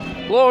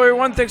Hello,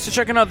 everyone. Thanks for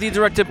checking out the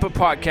Direct Input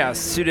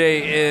Podcast.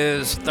 Today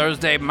is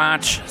Thursday,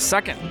 March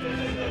 2nd,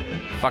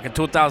 fucking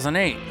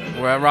 2008.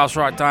 We're at Rouse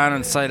Rock Diner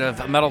in sight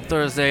of Metal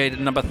Thursday,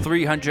 number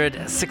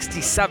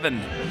 367.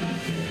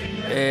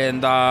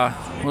 And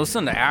we'll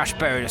listen to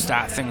Ashbury to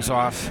start things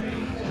off.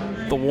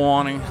 The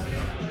Warning.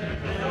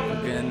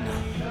 Again,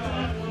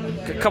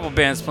 a couple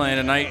bands playing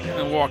tonight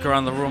and walk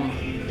around the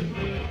room.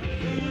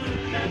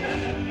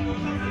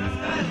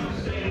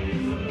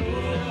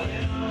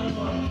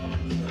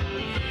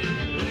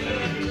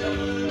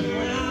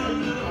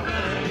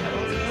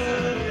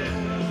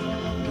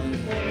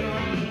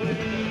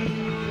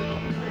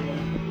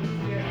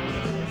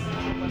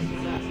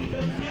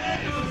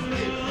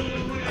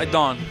 Hi,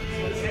 Dawn.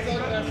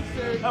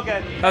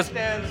 Okay.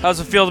 How's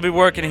it feel to be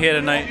working here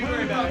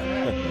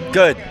tonight?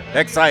 Good.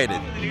 Excited.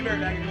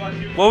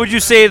 What would you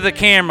say to the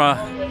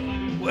camera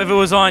if it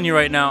was on you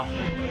right now?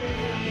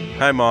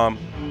 Hi, Mom.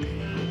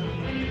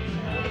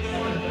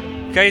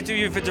 Can I do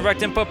you for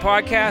Direct Input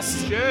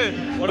Podcast? Sure.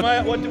 What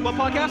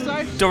podcast,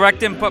 sorry?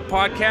 Direct Input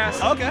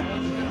Podcast. Okay.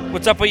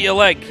 What's up with your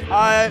leg?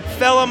 I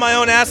fell on my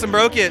own ass and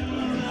broke it.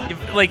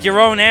 Like your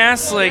own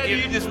ass? Like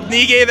Just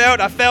knee gave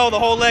out, I fell, the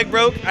whole leg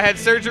broke. I had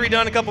surgery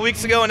done a couple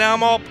weeks ago, and now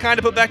I'm all kind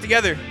of put back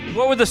together.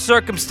 what were the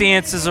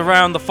circumstances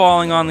around the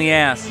falling on the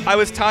ass? I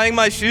was tying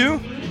my shoe,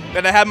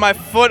 and I had my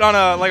foot on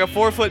a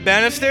 4-foot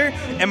banister,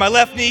 and my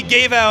left knee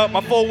gave out,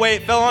 my full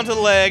weight fell onto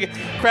the leg,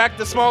 cracked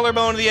the smaller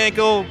bone of the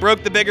ankle,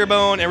 broke the bigger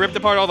bone, and ripped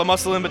apart all the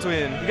muscle in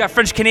between. You got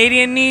French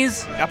Canadian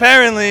knees?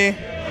 Apparently.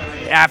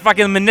 Yeah,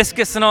 fucking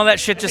meniscus and all that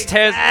shit just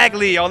tears.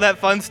 Exactly, all that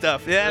fun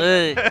stuff. Yeah.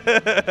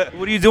 Ugh.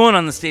 What are you doing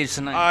on the stage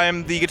tonight?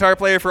 I'm the guitar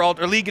player for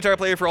lead guitar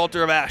player for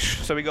Altar of Ash.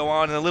 So we go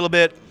on in a little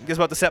bit. Just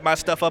about to set my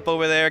stuff up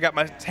over there. Got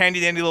my handy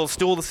dandy little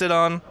stool to sit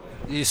on.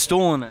 You're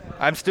stooling it.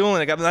 I'm stooling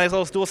it. Got a nice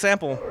little stool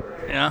sample.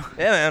 Yeah?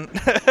 Yeah, man.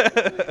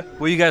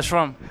 Where you guys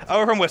from? Oh,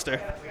 we're from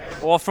Worcester.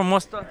 All from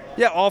Worcester?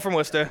 Yeah, all from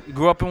Worcester. You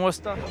grew up in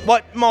Worcester?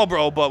 What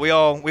Marlboro, but we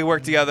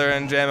work together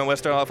and jam in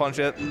Worcester, all that fun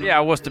shit. Yeah,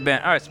 Worcester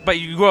band. All right, but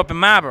you grew up in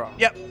Marlboro?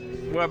 Yep.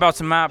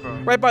 Whereabouts in Marlboro?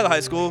 Right by the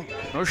high school.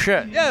 No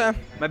shit. Yeah.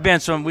 My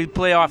band's from, we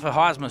play off of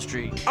Hosmer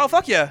Street. Oh,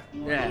 fuck yeah.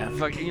 Yeah,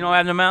 fuck, you know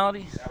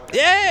Abnormality?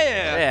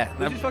 Yeah. Yeah.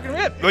 You just fucking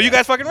rip. Well, you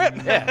guys fucking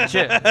rip. Yeah,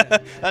 shit.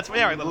 That's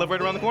yeah. I live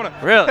right around the corner.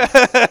 Really?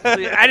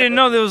 I didn't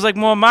know there was like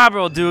more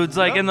Marlboro dudes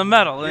like in the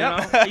metal, you know?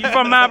 Are you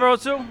from Marlboro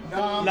too?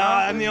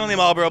 Nah, I'm the only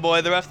Marlboro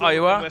boy. The rest of them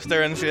you are?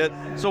 Worcester and shit.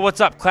 So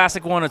what's up,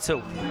 classic 1 or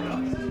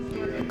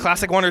 2?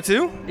 Classic 1 or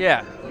 2?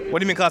 Yeah. What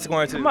do you mean classic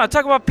 1 or 2? Come on,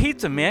 talk about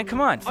pizza, man. Come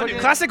on. Oh, dude,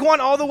 classic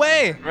 1 all the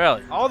way.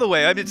 Really? All the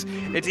way. I mean,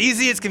 it's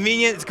easy, it's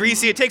convenient, it's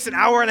greasy. It takes an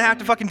hour and a half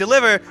to fucking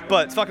deliver,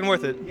 but it's fucking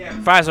worth it.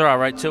 Fries are all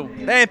right too.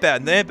 They ain't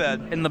bad. They ain't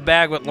bad. In the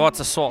bag with lots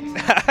of salt.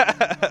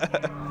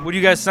 What do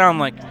you guys sound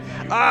like?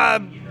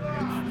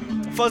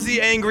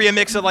 Fuzzy, angry, a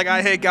mix of like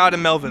I Hate God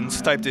and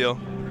Melvins type deal.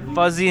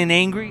 Fuzzy and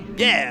angry?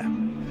 Yeah.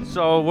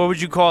 So what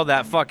would you call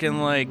that? Fucking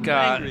like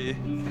Angry.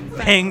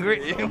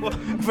 angry?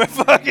 We're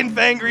fucking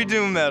fangry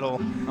doom metal.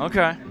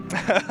 Okay.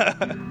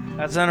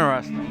 That's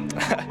interesting.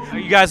 Are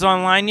you guys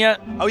online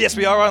yet? Oh yes,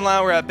 we are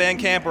online. We're at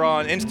Bandcamp. We're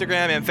on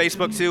Instagram and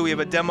Facebook too. We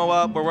have a demo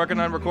up. We're working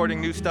on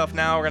recording new stuff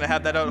now. We're gonna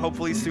have that out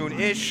hopefully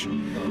soon-ish.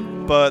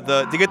 But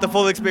to get the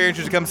full experience,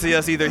 you should come see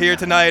us either here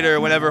tonight or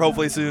whenever,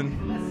 hopefully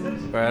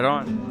soon. Right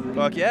on.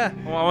 Fuck yeah.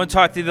 Well, I want to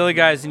talk to the other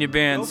guys in your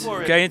bands. Go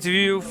for it. Can I interview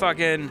you?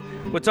 Fucking,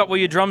 what's up with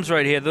your drums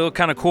right here? They look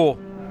kind of cool.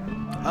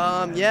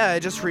 Yeah, I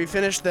just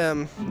refinished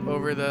them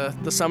over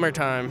the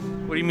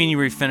summertime. What do you mean you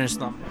refinished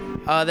them?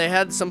 They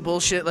had some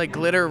bullshit like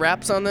glitter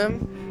wraps on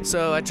them,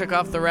 so I took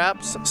off the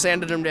wraps,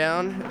 sanded them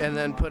down, and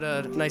then put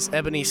a nice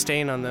ebony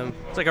stain on them.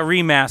 It's like a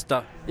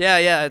remaster.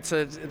 Yeah, it's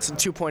a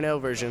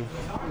 2.0 version.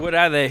 What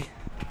are they?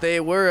 They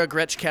were a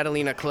Gretsch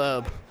Catalina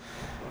club,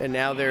 and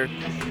now they're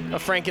a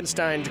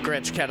Frankenstein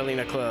Gretsch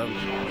Catalina club.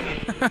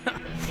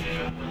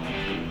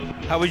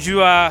 How would you,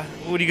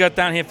 what do you got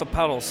down here for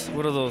pedals?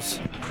 What are those?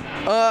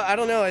 I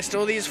don't know. I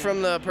stole these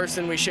from the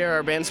person we share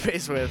our band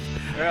space with.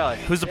 Really?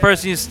 Who's the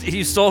person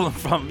you stole them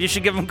from? You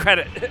should give him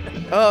credit.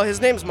 Oh,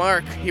 his name's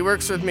Mark. He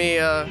works with me,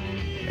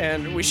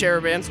 and we share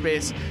a band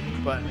space.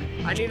 But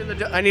I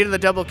needed the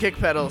double kick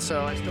pedal,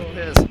 so I stole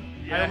his.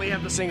 Yeah. I only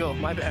have the single.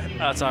 My bad.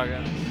 That's all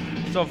good.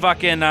 So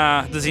fucking,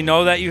 does he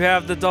know that you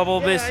have the double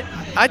bass?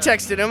 I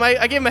texted him.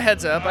 I gave him a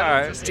heads up. I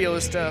Alright. don't just steal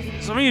his stuff.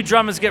 Some of you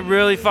drummers get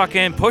really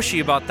fucking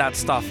pushy about that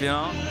stuff, you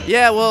know?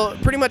 Yeah, well,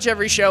 pretty much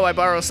every show I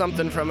borrow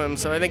something from him,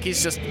 so I think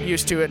he's just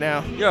used to it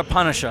now. You're a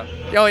punisher.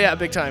 Oh yeah,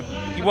 big time.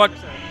 You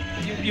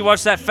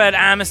watched that Fed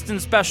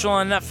Amiston special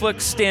on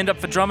Netflix, Stand Up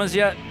for Drummers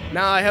yet?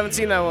 No, I haven't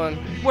seen that one.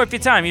 Worth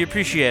your time, you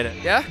appreciate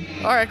it. Yeah?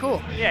 All right,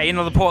 cool. Yeah, you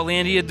know the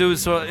Portlandia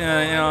dudes, so, you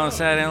know,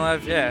 Saturday Night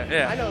Live?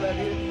 Yeah. I know that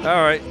dude.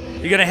 All right.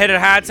 You gonna hit it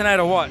hard tonight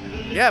or what?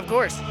 Yeah, of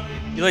course.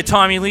 You like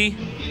Tommy Lee?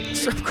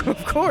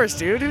 Of course,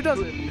 dude. Who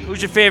doesn't?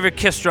 Who's your favorite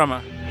Kiss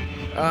drummer?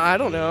 I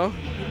don't know.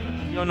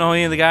 You don't know who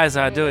any of the guys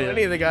are, do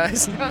Any you? of the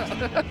guys. All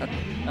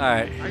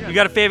right. You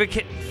got a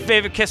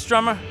favorite Kiss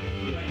drummer?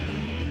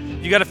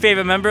 You got a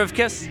favorite member of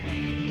Kiss?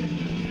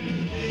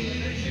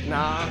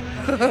 Nah.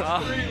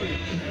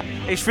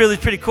 Ace Frehley's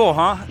pretty cool,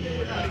 huh?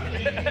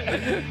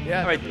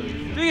 Yeah. All right,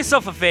 do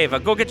yourself a favor.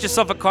 Go get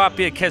yourself a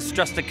copy of Kiss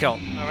Just to Kill.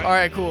 All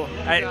right, cool.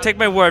 Take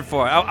my word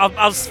for it.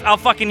 I'll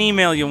fucking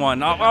email you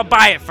one. I'll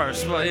buy it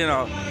first. But,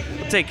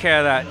 we'll take care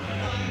of that.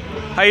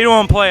 How you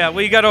doing, player?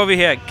 What you got over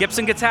here?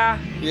 Gibson guitar?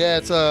 Yeah,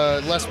 it's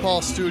a Les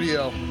Paul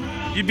Studio.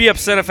 You'd be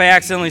upset if I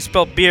accidentally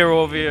spilled beer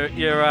over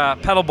your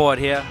pedal board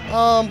here.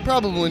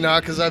 Probably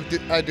not, because I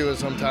do it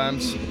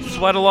sometimes.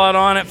 Sweat a lot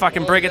on it.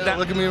 Fucking break it Yeah, down.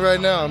 look at me right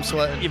now, I'm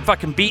sweating. You're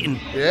fucking beaten.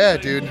 Yeah,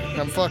 dude,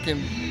 I'm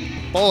fucking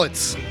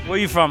bullets. Where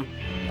you from?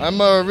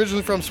 I'm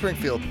originally from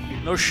Springfield.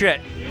 No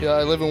shit. Yeah,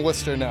 I live in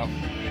Worcester now.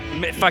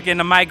 Fucking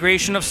a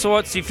migration of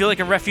sorts. You feel like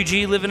a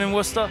refugee living in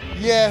Worcester?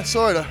 Yeah,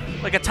 sorta.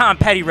 Like a Tom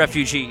Petty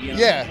refugee.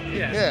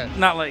 Yeah.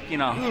 Not like,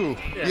 Ooh,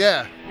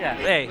 yeah. Yeah,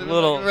 hey, Living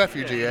little. like a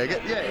refugee, I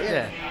get.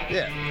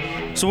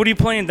 Yeah. So what are you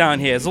playing down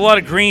here? There's a lot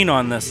of green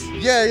on this.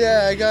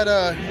 Yeah, I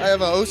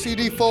have a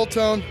OCD full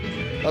tone,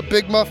 a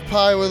Big Muff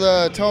Pie with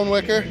a tone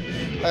wicker.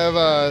 I have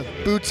a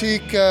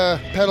boutique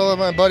pedal that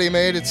my buddy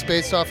made. It's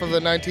based off of a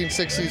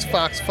 1960s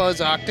Fox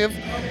Fuzz Octave.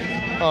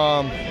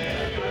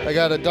 I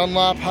got a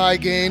Dunlop high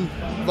gain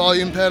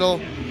volume pedal,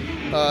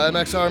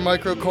 MXR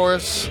micro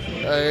chorus,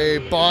 a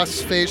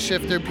Boss phase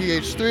shifter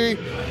PH3,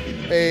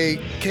 a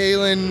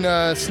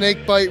Kalen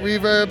snake bite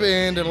reverb,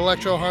 and an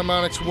Electro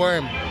Harmonix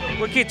worm.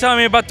 What can you tell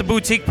me about the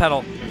boutique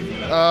pedal?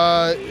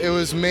 It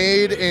was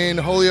made in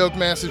Holyoke,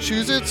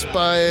 Massachusetts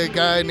by a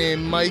guy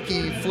named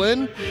Mikey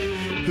Flynn,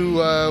 who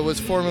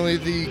was formerly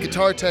the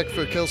guitar tech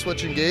for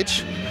Killswitch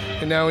Engage,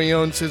 and now he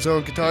owns his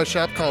own guitar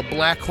shop called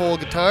Black Hole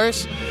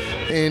Guitars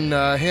in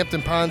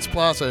Hampton Ponds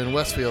Plaza in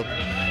Westfield.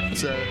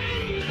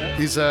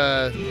 He's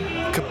a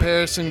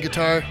comparison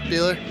guitar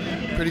dealer.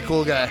 Pretty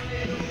cool guy.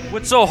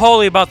 What's so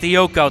holy about the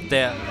yoke out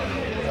there?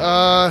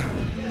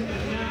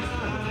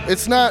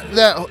 It's not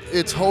that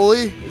it's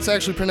holy. It's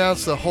actually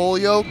pronounced the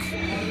Holyoke,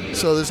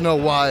 so there's no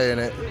Y in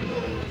it.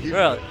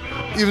 Really?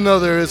 Even though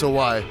there is a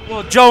Y.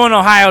 Well, Joe in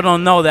Ohio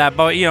don't know that,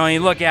 but you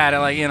look at it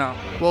like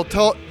Well,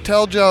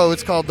 tell Joe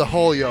it's called the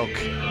Holyoke.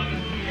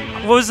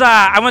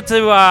 I went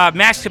to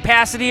Max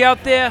Capacity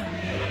out there.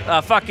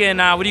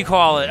 What do you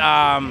call it?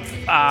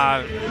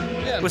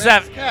 Was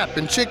that? Cap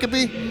in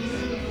Chicopee?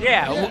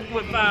 Yeah,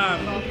 with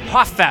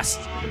Hoffest.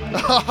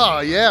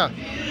 Oh, yeah.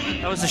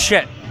 That was the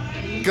shit.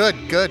 Good.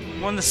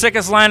 One of the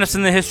sickest lineups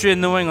in the history of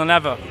New England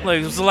ever.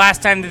 Like, it was the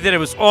last time they did it. It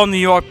was all New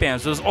York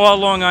bands. It was all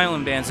Long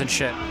Island bands and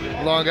shit.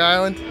 Long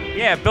Island?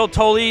 Yeah, Bill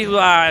Toley,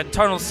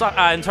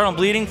 Internal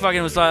Bleeding,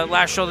 fucking was the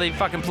last show they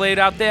fucking played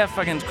out there.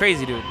 Fucking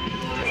crazy, dude.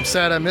 I'm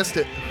sad I missed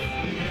it.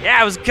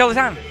 Yeah, it was a killer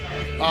time.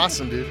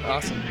 Awesome, dude.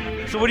 Awesome.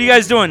 So what are you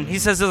guys doing? He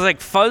says there's like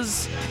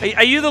fuzz.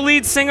 Are you the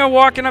lead singer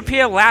walking up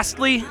here,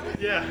 lastly?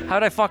 Yeah.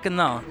 How'd I fucking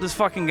know? This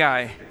fucking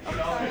guy.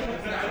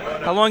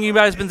 How long you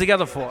guys been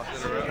together for?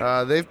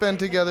 They've been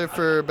together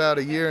for about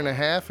a year and a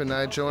half, and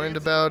I joined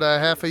about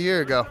half a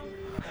year ago.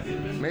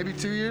 Maybe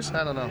 2 years?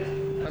 I don't know.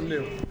 I'm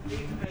new.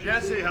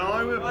 Jesse, how long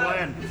have we been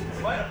playing?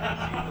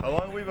 How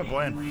long have we been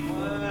playing?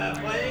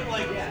 Playing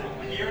like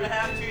a year and a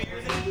half, 2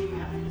 years.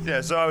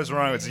 Yeah, so I was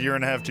wrong. It's a year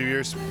and a half, 2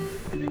 years.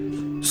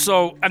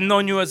 So I've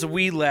known you as a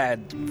wee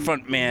lad,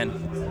 front man,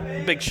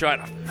 big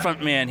shot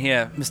front man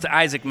here, Mr.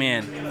 Isaac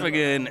Man,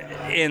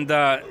 and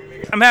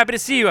I'm happy to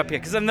see you up here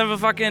because I've never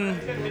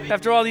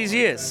after all these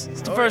years,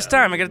 it's the first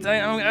time.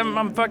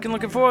 I'm fucking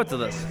looking forward to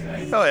this.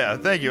 Hell yeah,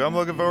 thank you. I'm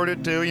looking forward to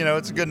it too.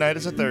 It's a good night.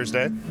 It's a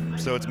Thursday,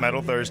 so it's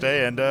Metal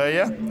Thursday, and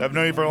yeah, I've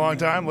known you for a long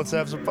time. Let's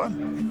have some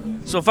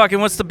fun. So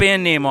what's the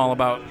band name all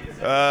about?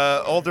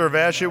 Altar of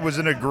Ash, it was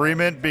an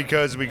agreement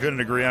because we couldn't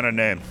agree on a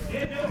name,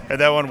 and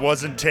that one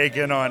wasn't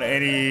taken on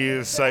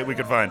any site we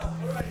could find.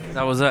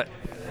 That was it.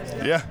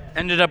 Yeah.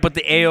 Ended up with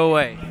the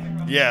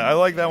AOA. Yeah, I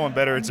like that one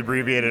better. It's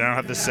abbreviated. I don't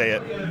have to say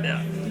it.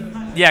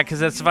 Yeah, because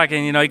that's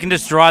fucking, you can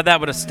just draw that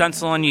with a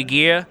stencil on your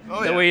gear.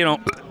 Oh, that yeah. way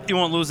you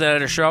won't lose that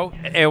at a show.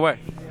 AOA.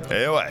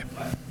 AOA.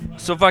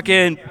 So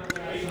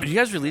did you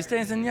guys release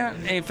anything yet?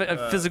 Any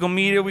physical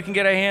media we can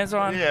get our hands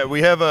on? Yeah,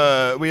 we have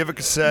a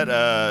cassette,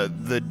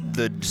 the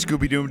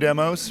Scooby Doom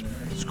demos.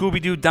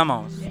 Scooby-Doo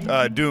demos.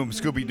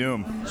 Scooby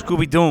Doom.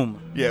 Scooby Doom.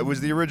 Yeah, it was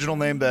the original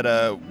name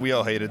that we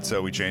all hated,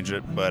 so we changed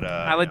it. But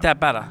I like that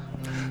better.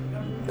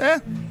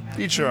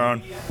 Each their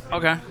own.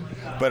 Okay.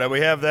 But we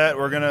have that.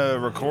 We're gonna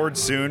record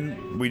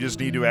soon. We just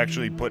need to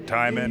actually put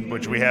time in,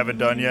 which we haven't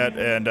done yet.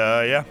 And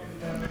yeah.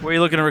 Where are you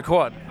looking to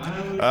record?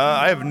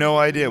 I have no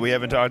idea. We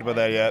haven't talked about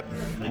that yet.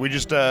 We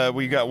just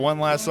we got one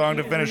last song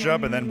to finish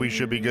up, and then we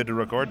should be good to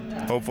record.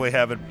 Hopefully,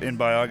 have it in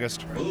by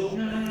August.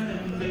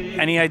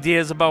 Any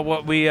ideas about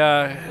what we,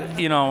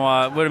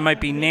 what it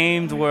might be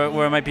named,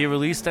 where it might be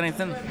released?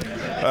 Anything?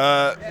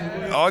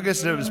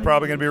 August it was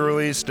probably gonna be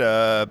released.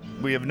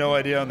 We have no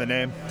idea on the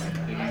name.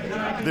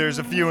 There's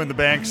a few in the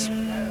banks.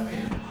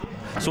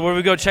 So where do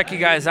we go check you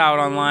guys out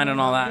online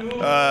and all that?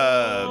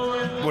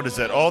 What is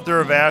that? Altar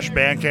of Ash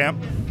Bandcamp.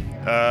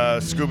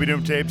 Scooby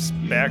Doom tapes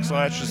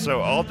 /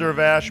 so Altar of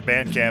Ash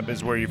Bandcamp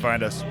is where you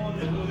find us.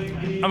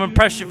 I'm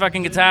impressed your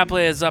fucking guitar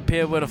player is up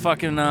here with a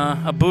fucking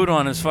a boot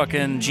on his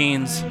fucking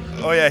jeans.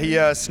 Oh yeah, he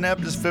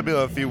snapped his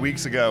fibula a few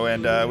weeks ago,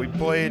 and we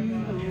played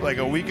like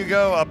a week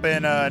ago up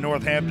in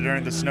Northampton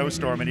during the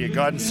snowstorm, and he had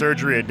gotten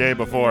surgery a day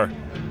before.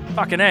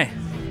 Fucking A.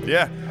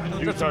 Yeah.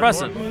 That's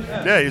impressive.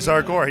 Yeah, he's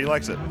hardcore. He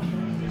likes it.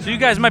 So you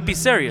guys might be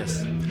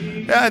serious.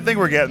 Yeah, I think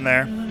we're getting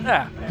there.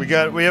 Yeah.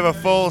 We have a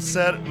full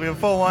set. We have a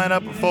full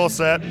lineup, a full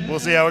set. We'll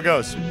see how it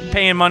goes.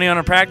 Paying money on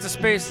a practice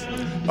space?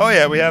 Oh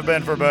yeah, we have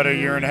been for about a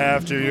year and a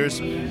half, 2 years.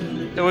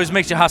 It always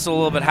makes you hustle a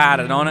little bit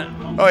harder, don't it?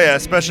 Oh yeah,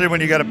 especially when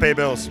you got to pay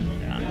bills.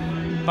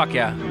 Fuck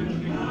yeah.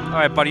 All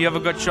right, buddy, you have a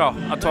good show.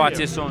 I'll talk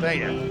to you soon.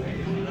 Thank you.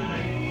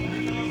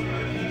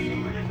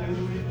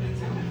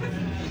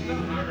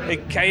 Hey,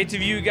 can I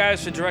interview you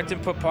guys for Direct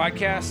Input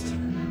Podcast?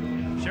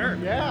 Sure.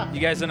 Yeah. You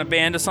guys in a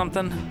band or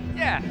something?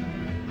 Yeah.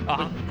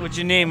 What's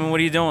your name and what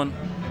are you doing?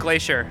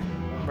 Glacier.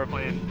 We're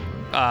playing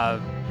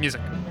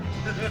music.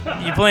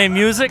 You playing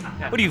music?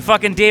 What are you,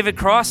 fucking David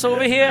Cross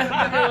over here?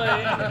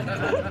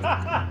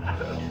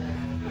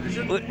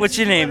 What's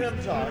your name?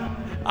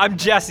 I'm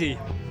Jesse.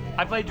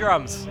 I play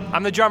drums.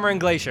 I'm the drummer in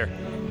Glacier.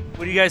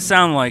 What do you guys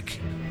sound like?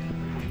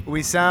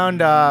 We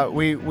sound,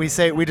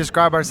 we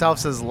describe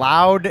ourselves as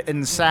loud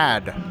and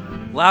sad.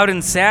 Loud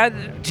and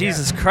sad?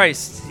 Jesus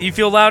Christ. You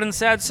feel loud and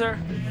sad, sir?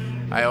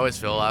 I always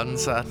feel loud and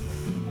sad.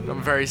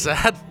 I'm very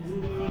sad.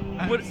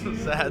 What? So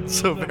sad,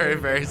 so very,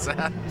 very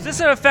sad. Is this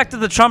an effect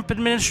of the Trump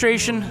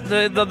administration?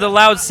 The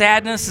loud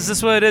sadness? Is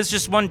this what it is?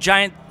 Just one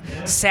giant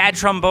sad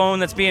trombone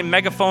that's being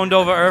megaphoned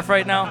over Earth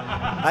right now?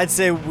 I'd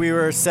say we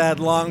were sad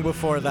long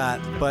before that,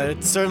 but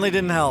it certainly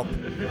didn't help.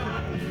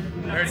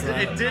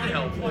 It did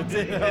help. It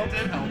did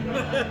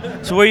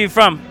help. So where are you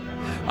from?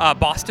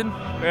 Boston.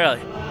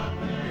 Really?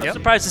 I'm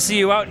surprised to see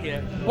you out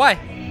here. Why?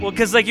 Well,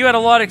 because like you had a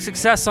lot of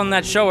success on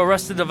that show,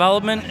 Arrested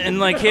Development, and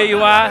like here you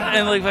are,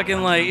 and like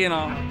fucking like, you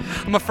know.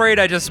 I'm afraid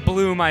I just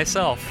blew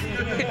myself.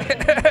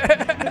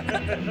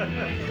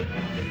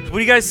 What do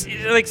you guys,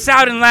 like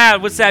Sound and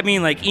Loud, what's that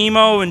mean? Like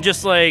emo and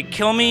just like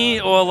kill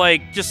me? Or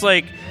like just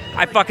like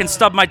I fucking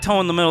stubbed my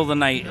toe in the middle of the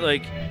night?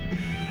 Like.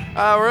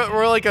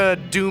 We're like a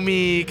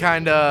doomy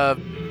kind of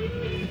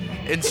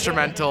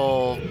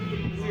instrumental.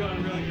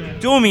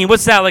 Doomy,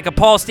 what's that, like a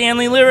Paul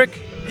Stanley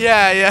lyric?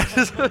 Yeah.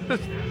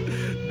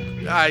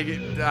 I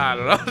don't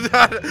know.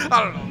 I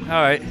don't know.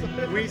 All right.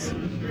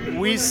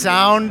 We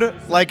sound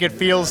like it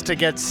feels to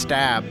get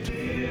stabbed.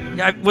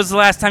 Yeah, when's the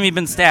last time you've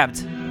been stabbed?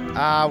 3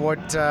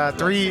 weeks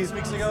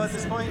ago at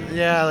this point?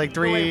 Yeah, like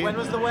 3. Wait, when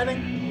was the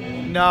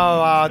wedding?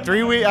 No,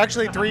 3 weeks.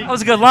 Actually, That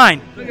was a good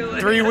line.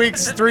 3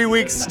 weeks. 3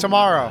 weeks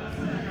tomorrow.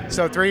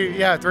 So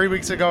 3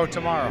 weeks ago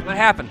tomorrow. What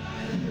happened?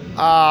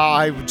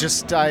 I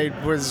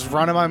was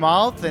running my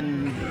mouth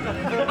and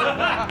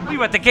Were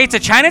you at the gates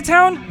of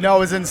Chinatown? no, it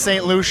was in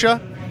St.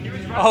 Lucia.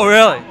 Oh,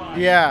 really?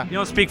 Yeah. You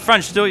don't speak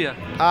French, do you?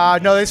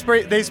 No, they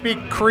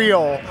speak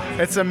Creole.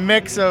 It's a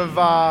mix of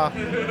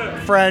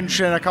French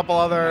and a couple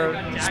other.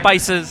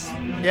 Spices,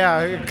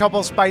 Yeah, a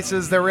couple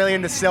spices. They're really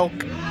into silk.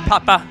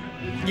 papa.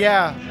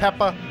 Yeah,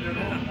 pepper.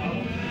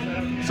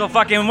 So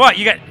fucking what?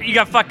 You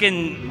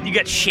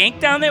got Shank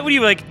down there? What are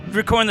you like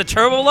recording the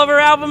Turbo Lover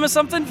album or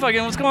something?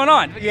 Fucking what's going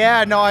on?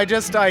 Yeah, no, I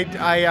just said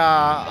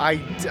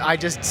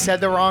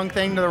the wrong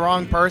thing to the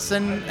wrong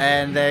person,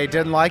 and they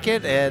didn't like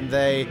it, and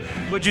they.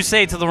 What'd you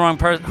say to the wrong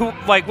person? Who?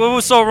 Like, what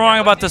was so wrong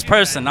about this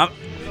person?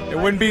 It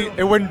wouldn't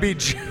be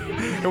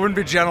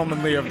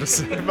gentlemanly of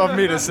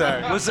me to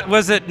say.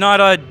 Was it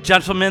not a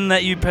gentleman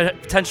that you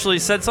potentially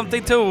said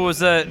something to, or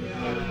was it?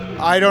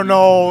 I don't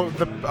know.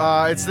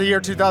 It's the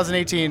year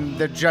 2018.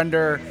 The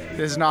gender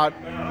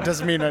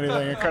doesn't mean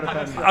anything. It could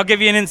have been. I'll give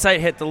you an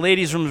insight hit. The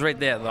ladies' room's right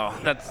there, though.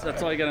 That's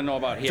all you gotta know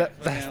about here.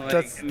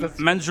 That's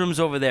men's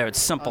room's over there. It's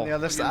simple. on the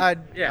other side.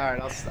 Yeah. All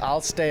right,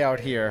 I'll stay out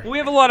here. We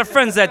have a lot of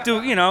friends that do,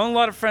 a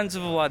lot of friends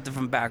of a lot of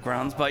different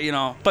backgrounds, but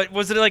but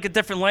was it like a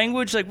different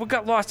language? Like what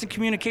got lost in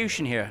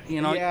communication here?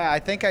 Yeah, I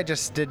think I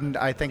just didn't.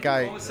 I think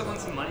I. What was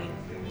some money?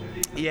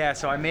 Yeah,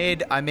 so I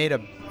made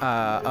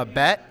a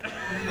bet,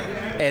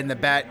 and the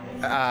bet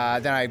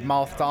then I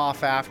mouthed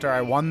off after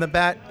I won the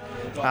bet,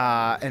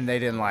 and they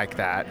didn't like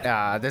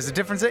that. There's a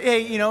difference.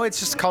 Hey, it's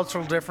just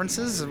cultural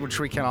differences which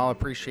we can all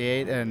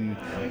appreciate. And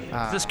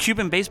Is this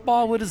Cuban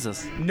baseball? What is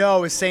this?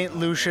 no, it's St.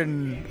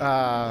 Lucian.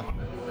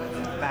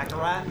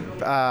 Baccarat?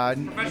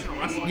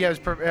 Yeah,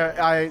 it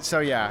was. So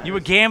yeah. You were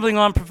gambling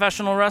on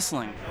professional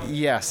wrestling.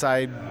 Yes,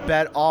 I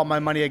bet all my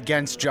money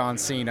against John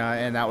Cena,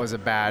 and that was a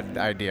bad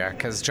idea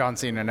because John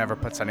Cena never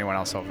puts anyone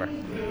else over.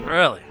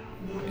 Really?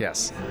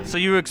 Yes. So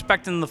you were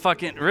expecting the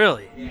fucking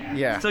really?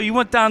 Yeah. So you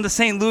went down to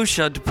St.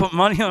 Lucia to put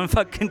money on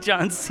fucking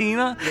John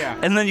Cena? Yeah.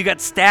 And then you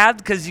got stabbed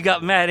because you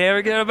got mad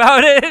arrogant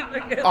about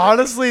it?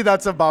 Honestly,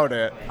 that's about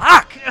it.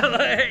 Fuck!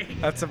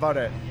 That's about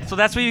it. So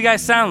that's what you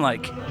guys sound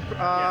like. All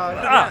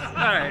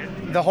right.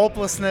 The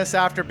hopelessness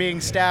after being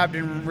stabbed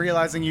and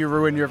realizing you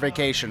ruined your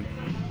vacation.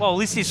 Well, at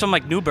least he's from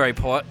like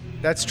Newburyport.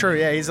 That's true.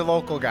 Yeah, he's a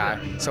local guy,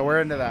 so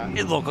we're into that.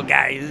 He's a local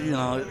guy,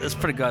 it's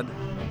pretty good.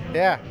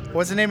 Yeah.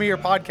 What's the name of your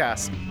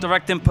podcast?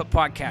 Direct Input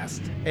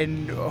Podcast.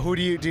 And who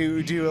do you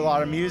do a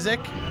lot of music?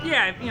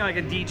 Yeah, like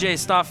a DJ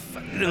stuff,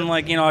 and I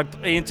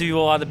interview a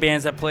lot of the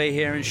bands that play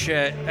here and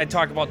shit. I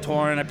talk about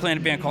touring. I play in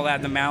a band called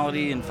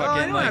Abnormality and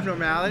fucking. I don't have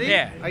Normality.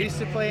 Yeah. I used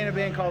to play in a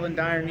band called In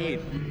Dire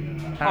Need.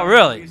 Oh,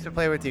 really? I used to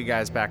play with you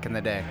guys back in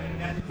the day.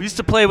 We used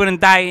to play with In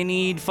Dire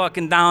Need,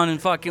 fucking down in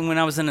fucking when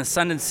I was in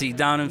Ascendancy,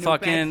 down in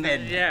fucking.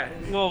 Bedford. Yeah.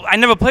 Well, I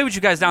never played with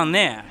you guys down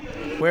there.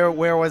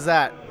 Where was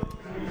that?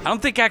 I don't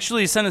think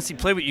actually Ascendancy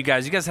played with you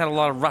guys. You guys had a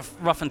lot of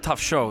rough and tough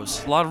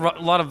shows. A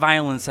lot of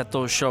violence at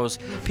those shows.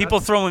 People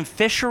throwing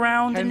fish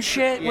around and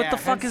shit. What the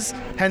fuck is?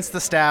 Hence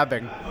the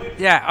stabbing.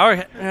 Yeah. All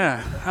right.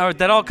 Yeah. All right.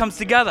 That all comes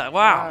together.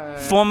 Wow.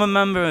 Former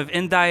member of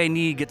In Dire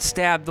Need gets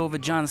stabbed over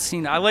John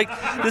Cena. I like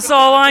this.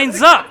 All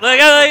lines up.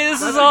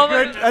 This is all.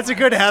 That's a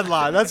good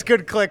headline. That's a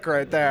good click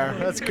right there.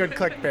 That's good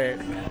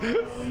clickbait.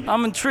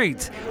 I'm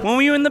intrigued. When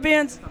were you in the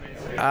band?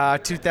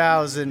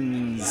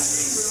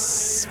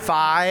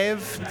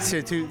 2005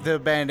 to the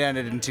band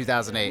ended in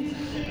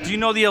 2008. Do you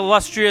know the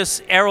illustrious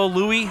Errol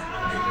Louis?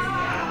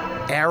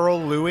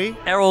 Errol Louis?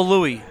 Errol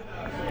Louis.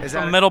 Is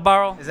from that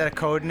Middleborough? Is that a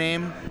code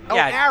name? Yeah. Oh,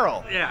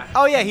 Errol. Yeah.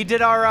 Oh yeah, he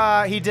did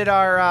our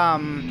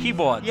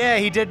keyboard. Yeah,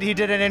 he did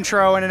an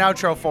intro and an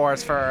outro for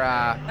us for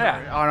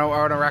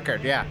on a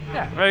record. Yeah.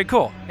 Yeah. Very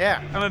cool.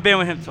 Yeah. I'm in a band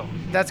with him too.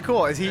 That's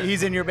cool.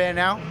 He's in your band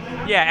now?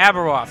 Yeah,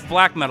 Aberoff,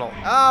 black metal.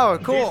 Oh,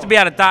 cool. He used to be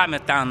out of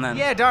Dartmouth down then.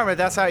 Yeah, Dartmouth.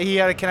 That's how he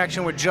had a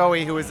connection with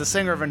Joey, who was the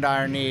singer of In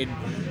Dire Need,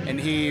 and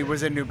he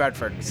was in New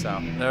Bedford. So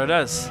there it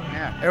is.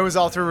 Yeah, it was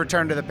all through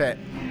Return to the Pit.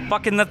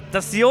 Fucking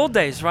that's the old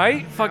days,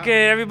 right? Fucking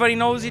everybody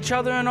knows each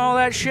other and all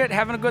that shit,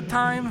 having a good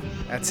time.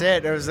 That's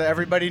it. It was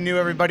everybody knew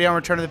everybody on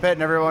Return to the Pit,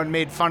 and everyone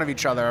made fun of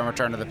each other on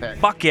Return to the Pit.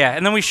 Fuck yeah!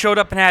 And then we showed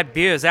up and had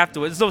beers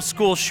afterwards. There's no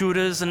school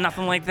shooters and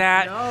nothing like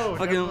that. No,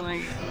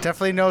 fucking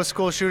definitely no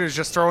school shooters.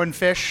 Just throwing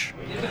fish.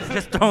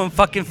 Just throwing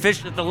fucking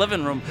fish at the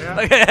living room.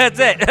 Yeah. That's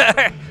it.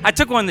 I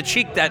took one in the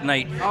cheek that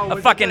night. A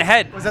fucking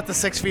head. Was that the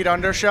 6 Feet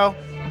Under show?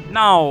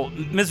 No,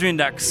 Misery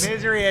Index.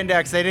 Misery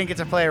Index. They didn't get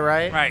to play,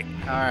 right? Right.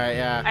 All right,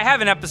 yeah. I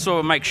have an episode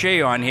with Mike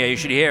Shea on here. You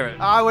should hear it.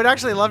 I would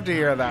actually love to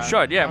hear that.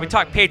 Should, yeah. We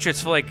talked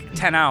Patriots for like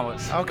 10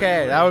 hours.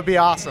 Okay, that would be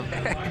awesome.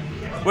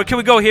 Where can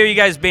we go hear you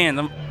guys band?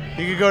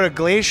 You could go to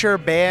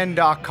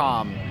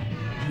glacierband.com.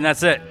 And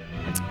that's it?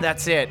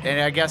 That's it. And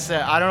I guess,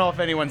 I don't know if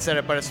anyone said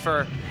it, but it's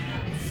for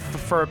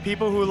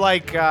people who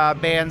like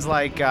bands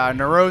like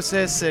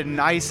Neurosis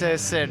and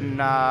ISIS and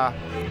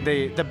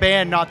the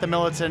band, not the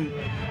militant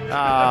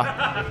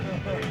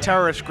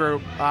terrorist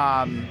group,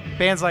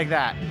 bands like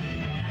that.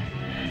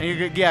 And you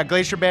could,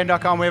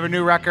 glacierband.com. We have a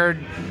new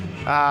record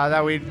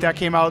that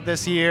came out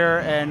this year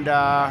and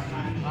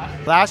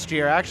last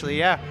year actually,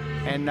 yeah.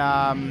 And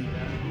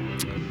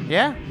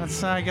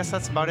that's I guess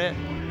that's about it.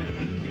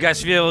 You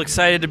guys feel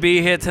excited to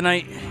be here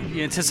tonight?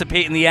 You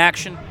anticipating the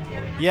action?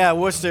 Yeah,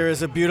 Worcester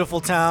is a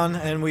beautiful town,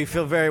 and we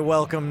feel very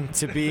welcome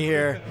to be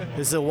here.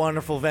 This is a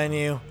wonderful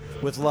venue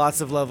with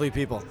lots of lovely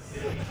people.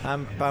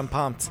 I'm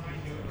pumped.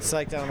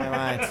 Psyched out of my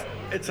mind.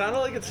 It sounded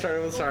like it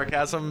started with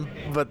sarcasm,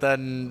 but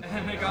then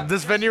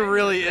this venue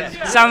really is.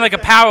 Sounded like a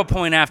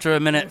PowerPoint after a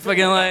minute.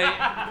 Fucking like.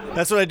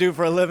 That's what I do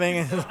for a living.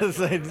 I do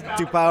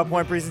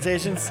PowerPoint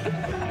presentations.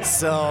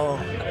 So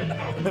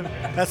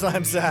that's why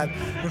I'm sad.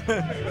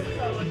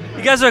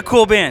 You guys are a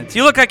cool band.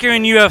 You look like you're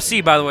in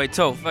UFC, by the way,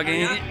 too.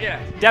 Fucking. Yeah,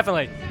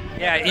 definitely.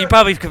 Yeah, you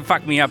probably could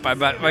fuck me up, I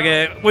bet.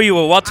 Were you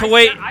a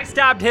welterweight? I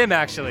stabbed him,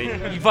 actually.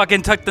 You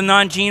fucking took the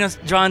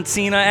John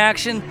Cena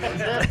action?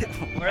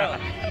 Really?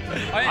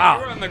 Wow.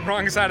 You were on the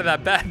wrong side of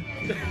that bet.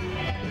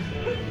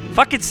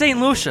 Fucking St.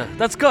 Lucia.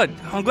 That's good.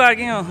 I'm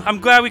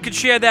glad we could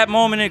share that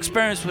moment and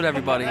experience with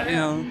everybody.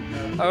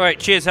 All right,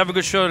 cheers. Have a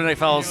good show tonight,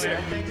 fellas.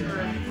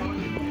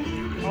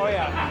 Oh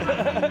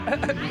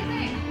yeah.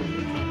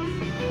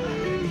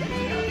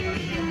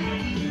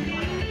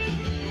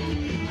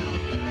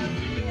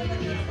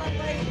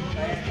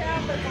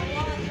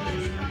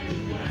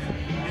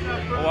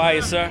 How are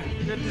you, sir?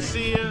 Good to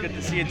see you. Good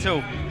to see you,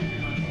 too.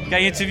 Can I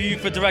interview you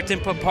for Direct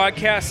Input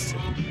Podcast?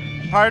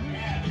 Pardon?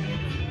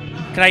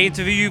 Can I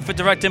interview you for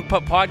Direct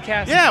Input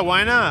Podcast? Yeah,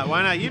 why not?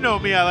 Why not? You know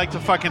me, I like to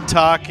fucking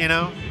talk, You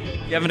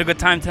having a good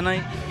time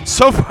tonight?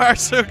 So far,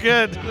 so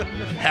good.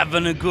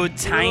 Having a good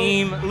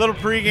time. A little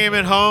pregame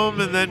at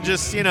home, and then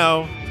just,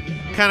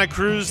 kind of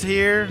cruised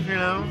here,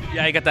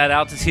 Yeah, you got that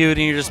altitude,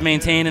 and you're just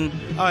maintaining.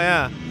 Oh,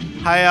 yeah.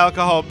 High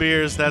alcohol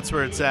beers, that's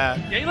where it's at.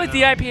 Yeah, you like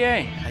the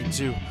IPA. I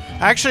do.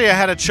 Actually, I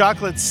had a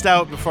chocolate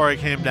stout before I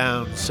came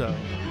down, so.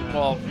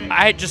 Well,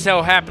 I just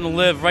so happen to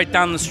live right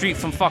down the street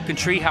from fucking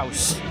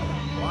Treehouse.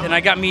 Wow. And I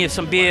got me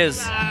some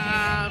beers.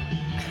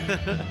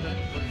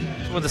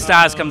 Where the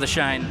stars come to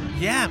shine.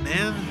 Yeah,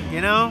 man.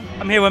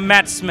 I'm here with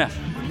Matt Smith.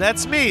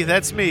 That's me.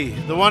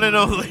 The one and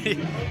only.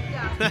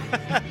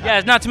 Yeah,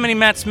 there's not too many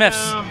Matt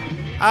Smiths.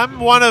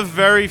 I'm one of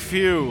very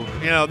few,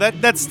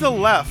 that's still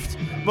left.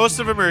 Most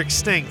of them are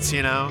extinct,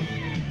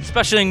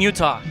 Especially in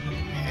Utah.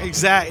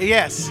 Exactly.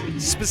 Yes,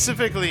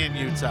 specifically in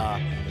Utah.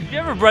 You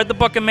ever read the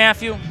Book of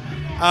Matthew?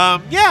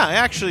 Yeah,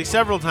 actually,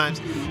 several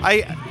times.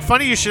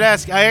 Funny you should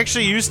ask. I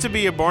actually used to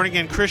be a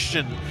born-again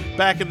Christian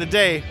back in the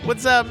day.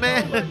 What's up,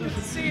 man?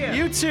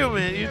 You too,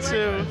 man. You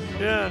too.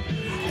 Yeah.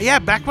 Yeah,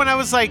 back when I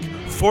was like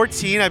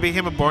 14, I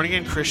became a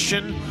born-again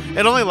Christian.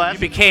 It only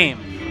lasted. You became.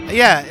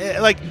 Yeah,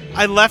 like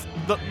I left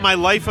my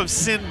life of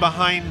sin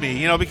behind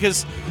me,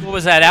 because... What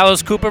was that,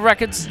 Alice Cooper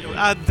records?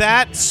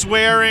 That,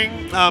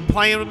 swearing,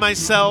 playing with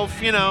myself,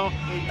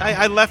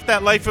 I left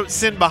that life of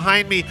sin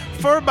behind me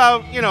for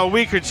about, a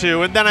week or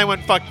two, and then I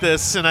went, fuck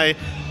this, and I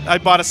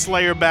bought a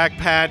Slayer back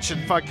patch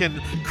and fucking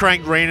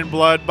cranked Rain and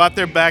Blood, bought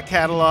their back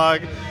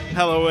catalog,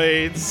 Hello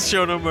AIDS,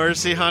 Show No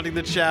Mercy, Haunting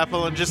the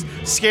Chapel, and just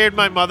scared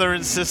my mother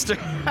and sister.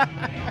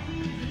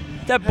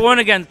 That born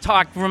again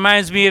talk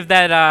reminds me of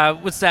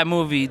that. What's that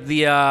movie?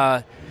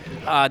 The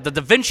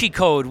Da Vinci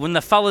Code. When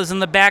the fella's in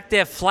the back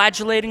there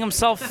flagellating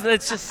himself.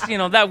 It's just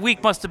that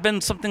week must have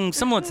been something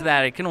similar to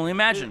that. I can only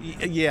imagine.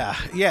 Yeah.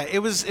 It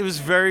was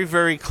very,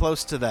 very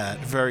close to that.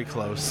 Very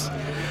close.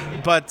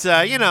 But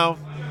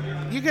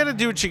you got to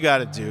do what you got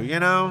to do.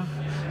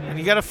 And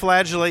you got to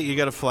flagellate.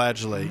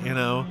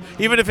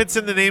 Even if it's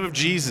in the name of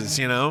Jesus.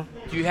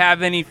 Do you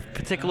have any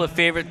particular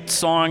favorite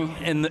song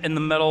in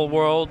the metal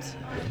world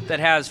that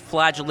has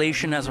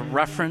flagellation as a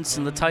reference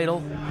in the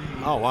title?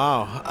 Oh,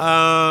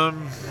 wow.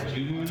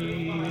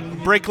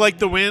 Break Like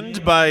the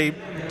Wind by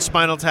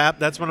Spinal Tap.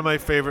 That's one of my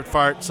favorite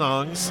fart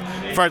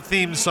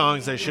theme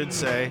songs, I should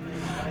say.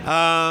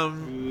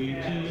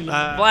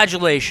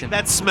 Flagellation.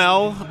 That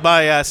Smell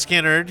by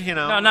Skynyrd,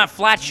 No, not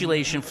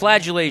flatulation.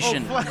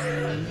 Flagellation.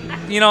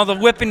 The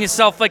whipping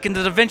yourself like in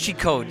the Da Vinci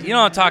Code. You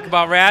know what I'm talking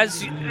about,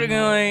 Raz?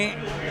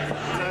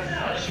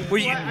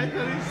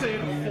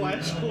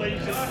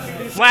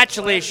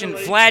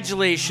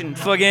 Flagellation,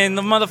 fucking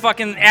the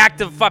motherfucking act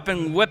of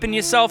fucking whipping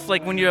yourself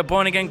like when you're a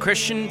born again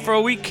Christian for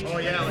a week. Oh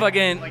yeah,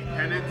 fucking like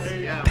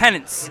penance.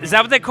 Penance. Is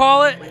that what they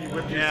call it?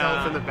 Whip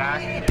yourself in the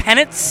back.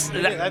 Penance?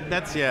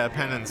 That's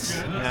penance.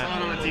 Yeah.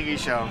 On a TV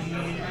show.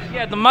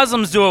 Yeah, the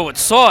Muslims do it with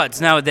swords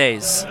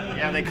nowadays.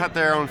 Yeah, they cut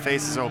their own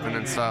faces open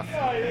and stuff.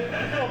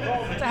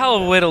 What the hell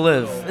of a way to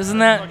live, isn't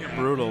that? Fucking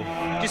brutal.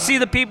 Did you see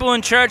the people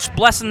in church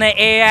blessing their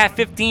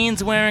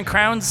AR-15s wearing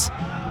crowns?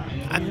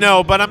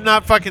 No, but I'm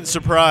not fucking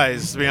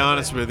surprised, to be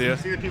honest with you.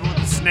 See the people with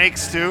the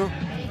snakes too?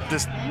 The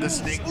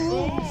snake.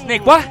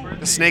 Snake what?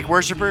 The snake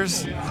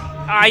worshippers.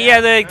 Yeah,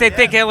 they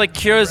think it like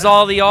cures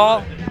all the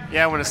all.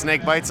 Yeah, when a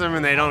snake bites them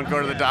and they don't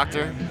go to the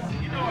doctor.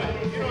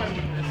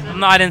 I'm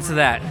not into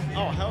that.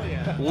 Oh hell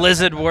yeah.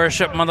 Lizard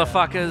worship,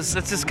 motherfuckers.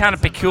 It's just kind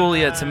of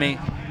peculiar to me.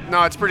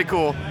 No, it's pretty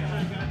cool.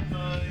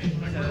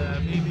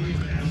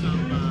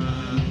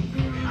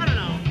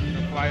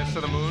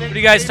 To the moon. What are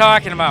you guys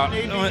talking about?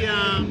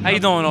 How you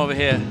doing over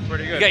here?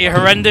 Pretty good. You got your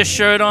horrendous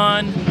shirt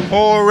on.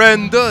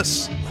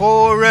 Horrendous.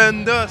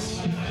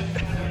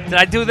 Did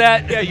I do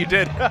that? Yeah, you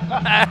did.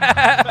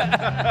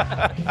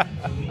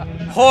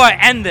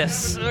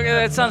 Horrendous.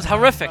 That sounds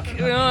horrific.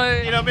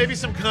 Maybe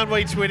some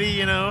Conway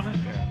Twitty,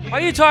 Why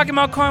are you talking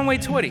about Conway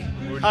Twitty?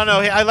 Oh, no,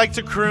 I like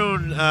to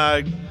croon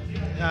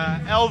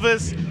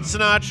Elvis,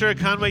 Sinatra,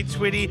 Conway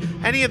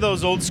Twitty, any of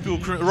those old school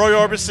Roy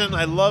Orbison.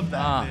 I love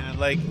that, man.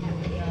 Like,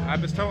 I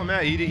was telling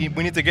Matt, we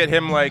need to get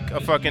him like a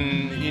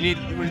fucking. You need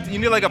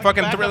like a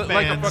fucking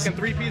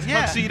three-piece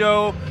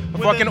tuxedo, a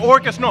fucking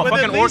orchestra. No,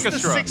 fucking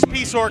orchestra. At least a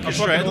six-piece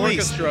orchestra. At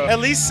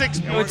least six.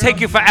 It would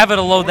take you forever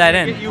to load that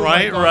in.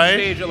 Right. On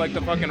stage at like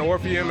the fucking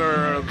Orpheum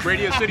or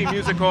Radio City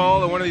Music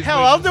Hall or one of these.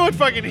 Hell, I'll do it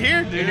fucking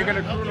here, dude. And you're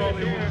gonna croon all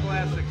the old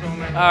classics all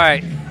night. All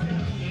right,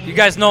 you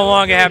guys no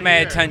longer have my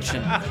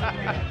attention.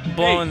 I'm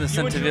blowing this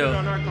interview.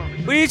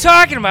 What are you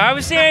talking about? I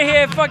was standing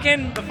here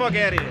fucking. The fuck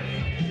out of here.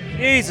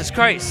 Jesus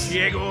Christ.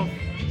 Diego.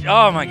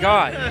 Oh my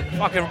God.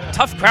 Fucking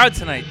tough crowd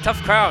tonight.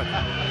 Tough crowd.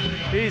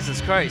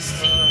 Jesus Christ.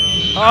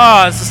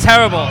 Oh, this is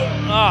terrible.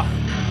 Oh,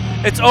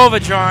 it's over,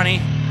 Johnny.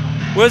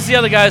 Where's the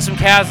other guys from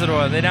Cazador?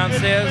 Are they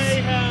downstairs?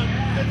 It's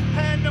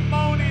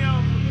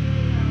pandemonium.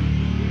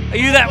 Are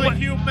you that? Like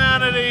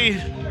humanity.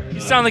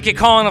 You sound like you're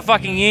calling a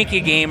fucking Yankee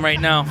game right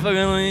now.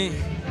 Can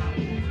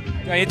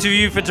I interview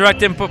you for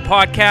Direct Input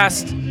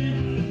Podcast?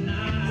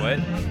 What?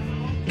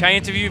 Can I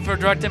interview you for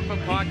Direct Input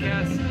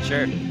Podcast?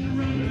 Sure.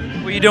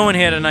 What are you doing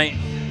here tonight?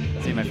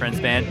 See my friend's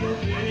band.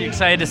 You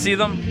excited to see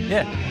them?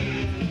 Yeah.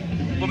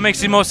 What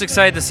makes you most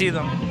excited to see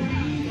them?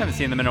 Haven't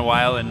seen them in a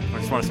while, and I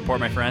just want to support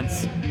my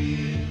friends.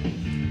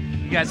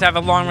 You guys have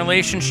a long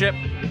relationship?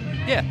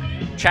 Yeah.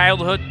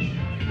 Childhood?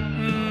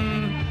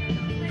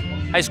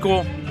 High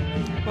school?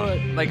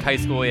 Like high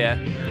school, yeah.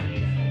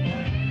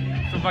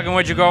 So fucking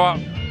where'd you grow up?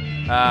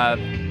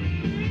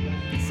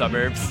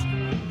 Suburbs.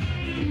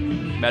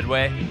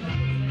 Medway.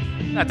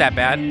 Not that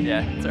bad.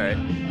 Yeah, it's alright.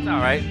 It's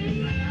alright.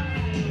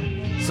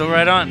 So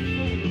right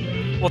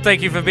on. Well,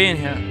 thank you for being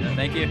here. Yeah,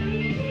 thank you.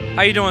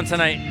 How you doing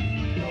tonight?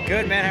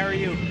 Good, man. How are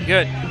you?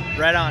 Good.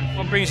 Right on.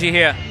 What brings you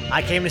here?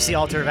 I came to see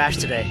Altar of Ash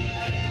today.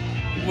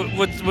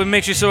 What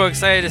makes you so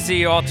excited to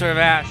see Altar of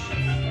Ash?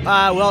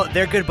 Well,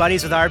 they're good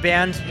buddies with our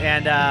band,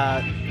 and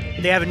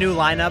they have a new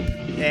lineup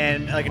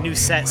and like a new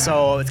set,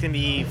 so it's gonna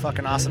be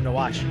fucking awesome to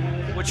watch.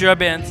 What's your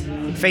band?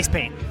 Face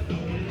Paint.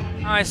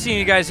 I seen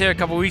you guys here a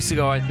couple weeks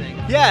ago, I think.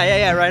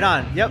 Yeah, right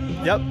on. Yep.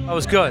 That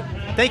was good.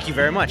 Thank you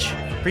very much.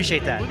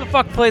 Appreciate that. Who the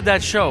fuck played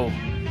that show?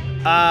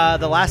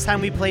 The last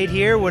time we played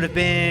here would have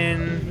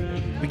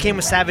been, we came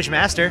with Savage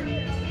Master.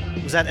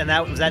 Was that it?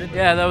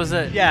 Yeah, that was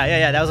it.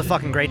 Yeah. That was a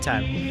fucking great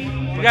time.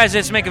 You guys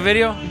just make a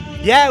video?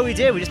 Yeah, we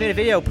did. We just made a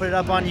video, put it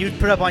up on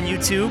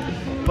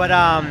YouTube. But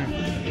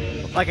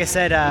like I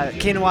said,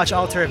 came to watch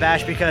Altar of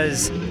Ash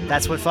because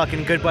that's what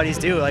fucking good buddies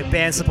do. Like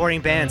bands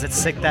supporting bands. It's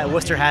sick that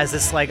Worcester has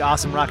this like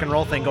awesome rock and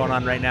roll thing going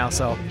on right now.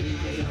 So.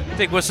 You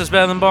think Worcester's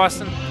better than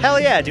Boston? Hell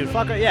yeah, dude.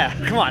 Fuck it. Yeah,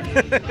 come on.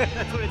 That's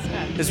what it's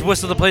at. Is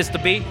Worcester the place to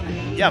be?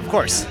 Yeah, of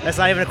course. That's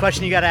not even a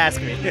question you gotta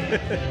ask me. Is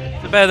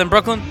it better than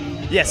Brooklyn?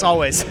 Yes,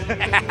 always.